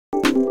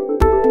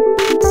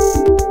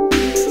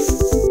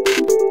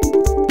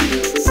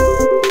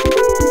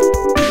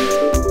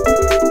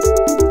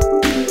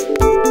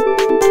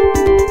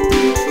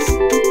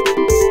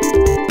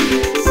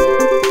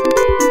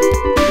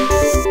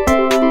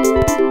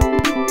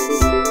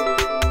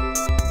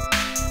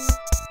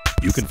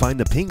You can find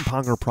the Ping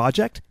Ponger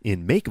project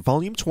in Make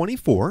Volume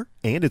 24,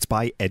 and it's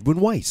by Edwin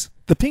Weiss.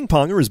 The Ping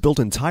Ponger is built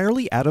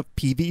entirely out of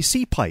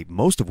PVC pipe,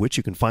 most of which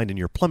you can find in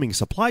your plumbing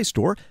supply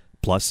store,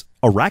 plus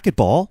a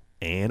racquetball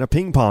and a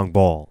ping pong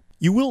ball.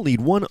 You will need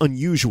one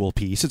unusual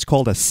piece. It's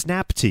called a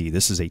snap tee.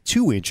 This is a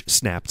 2-inch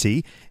snap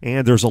tee,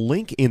 and there's a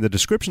link in the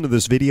description of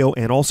this video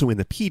and also in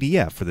the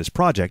PDF for this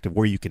project of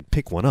where you can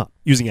pick one up.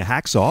 Using a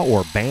hacksaw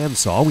or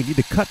bandsaw, we need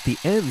to cut the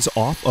ends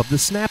off of the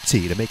snap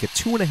tee to make it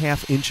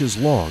 2.5 inches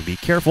long. Be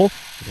careful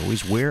and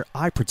always wear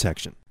eye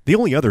protection. The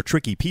only other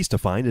tricky piece to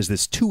find is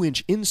this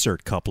 2-inch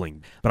insert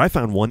coupling, but I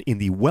found one in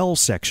the well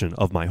section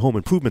of my home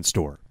improvement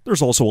store.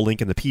 There's also a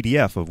link in the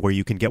PDF of where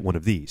you can get one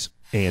of these.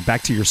 And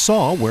back to your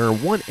saw, where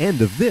one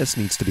end of this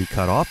needs to be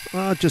cut off.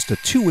 Just a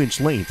 2-inch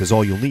length is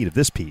all you'll need of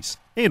this piece.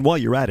 And while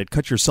you're at it,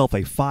 cut yourself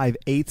a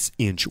 5/8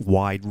 inch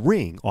wide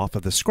ring off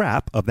of the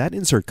scrap of that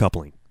insert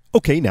coupling.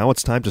 Okay, now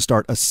it's time to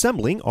start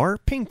assembling our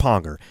ping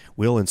ponger.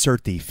 We'll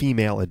insert the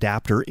female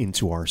adapter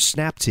into our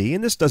snap tee,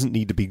 and this doesn't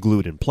need to be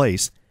glued in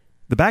place.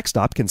 The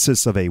backstop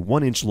consists of a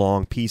 1-inch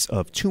long piece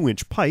of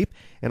 2-inch pipe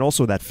and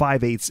also that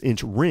 5/8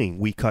 inch ring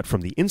we cut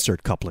from the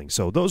insert coupling,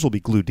 so those will be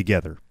glued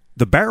together.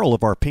 The barrel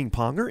of our ping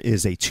ponger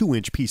is a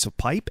 2-inch piece of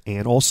pipe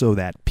and also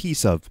that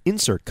piece of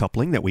insert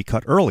coupling that we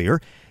cut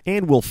earlier,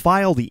 and we'll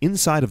file the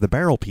inside of the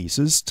barrel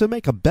pieces to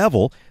make a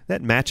bevel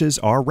that matches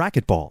our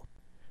racquetball.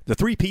 The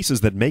 3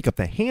 pieces that make up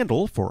the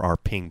handle for our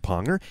ping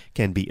ponger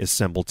can be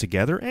assembled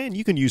together, and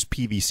you can use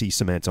PVC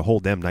cement to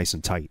hold them nice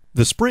and tight.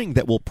 The spring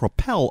that will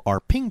propel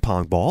our ping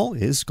pong ball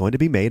is going to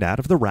be made out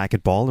of the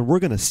racquetball, and we're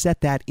going to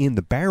set that in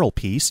the barrel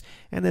piece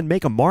and then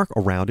make a mark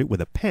around it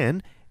with a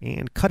pen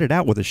and cut it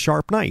out with a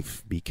sharp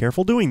knife. Be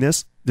careful doing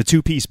this. The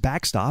 2-piece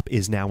backstop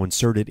is now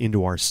inserted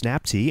into our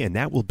snap tee, and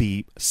that will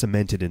be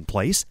cemented in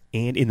place.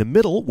 And in the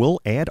middle,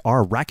 we'll add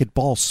our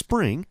racquetball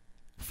spring,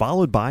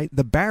 followed by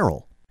the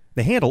barrel.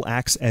 The handle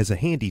acts as a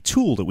handy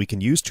tool that we can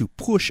use to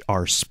push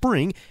our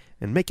spring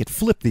and make it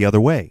flip the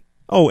other way.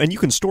 Oh, and you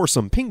can store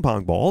some ping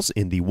pong balls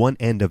in the one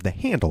end of the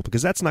handle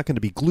because that's not going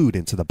to be glued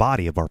into the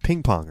body of our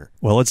ping ponger.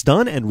 Well, it's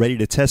done and ready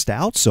to test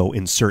out, so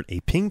insert a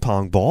ping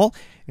pong ball.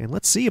 And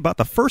let's see about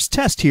the first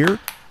test here.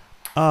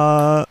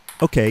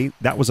 Okay,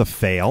 that was a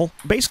fail.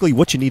 Basically,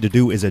 what you need to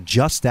do is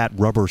adjust that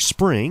rubber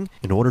spring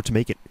in order to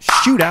make it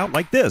shoot out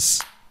like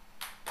this.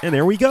 And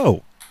there we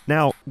go.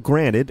 Now,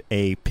 granted,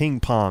 a ping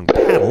pong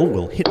paddle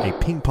will hit a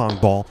ping pong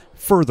ball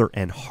further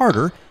and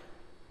harder,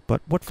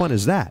 but what fun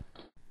is that?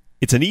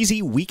 It's an easy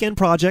weekend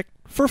project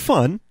for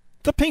fun,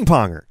 the ping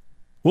ponger.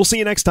 We'll see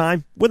you next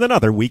time with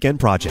another weekend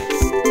project.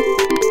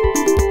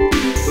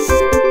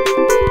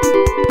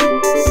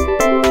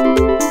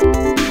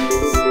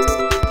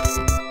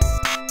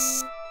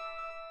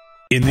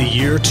 In the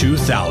year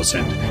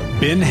 2000,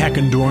 Ben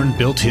Heckendorn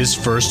built his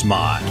first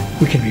mod.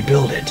 We can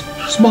rebuild it.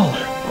 Smaller,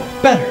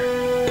 better,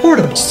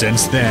 portable.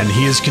 Since then,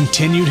 he has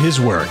continued his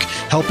work,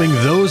 helping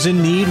those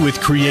in need with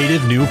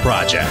creative new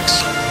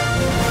projects.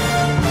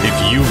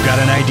 If you've got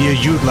an idea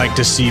you'd like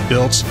to see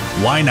built,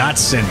 why not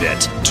send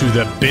it to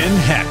the Ben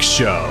Heck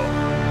Show?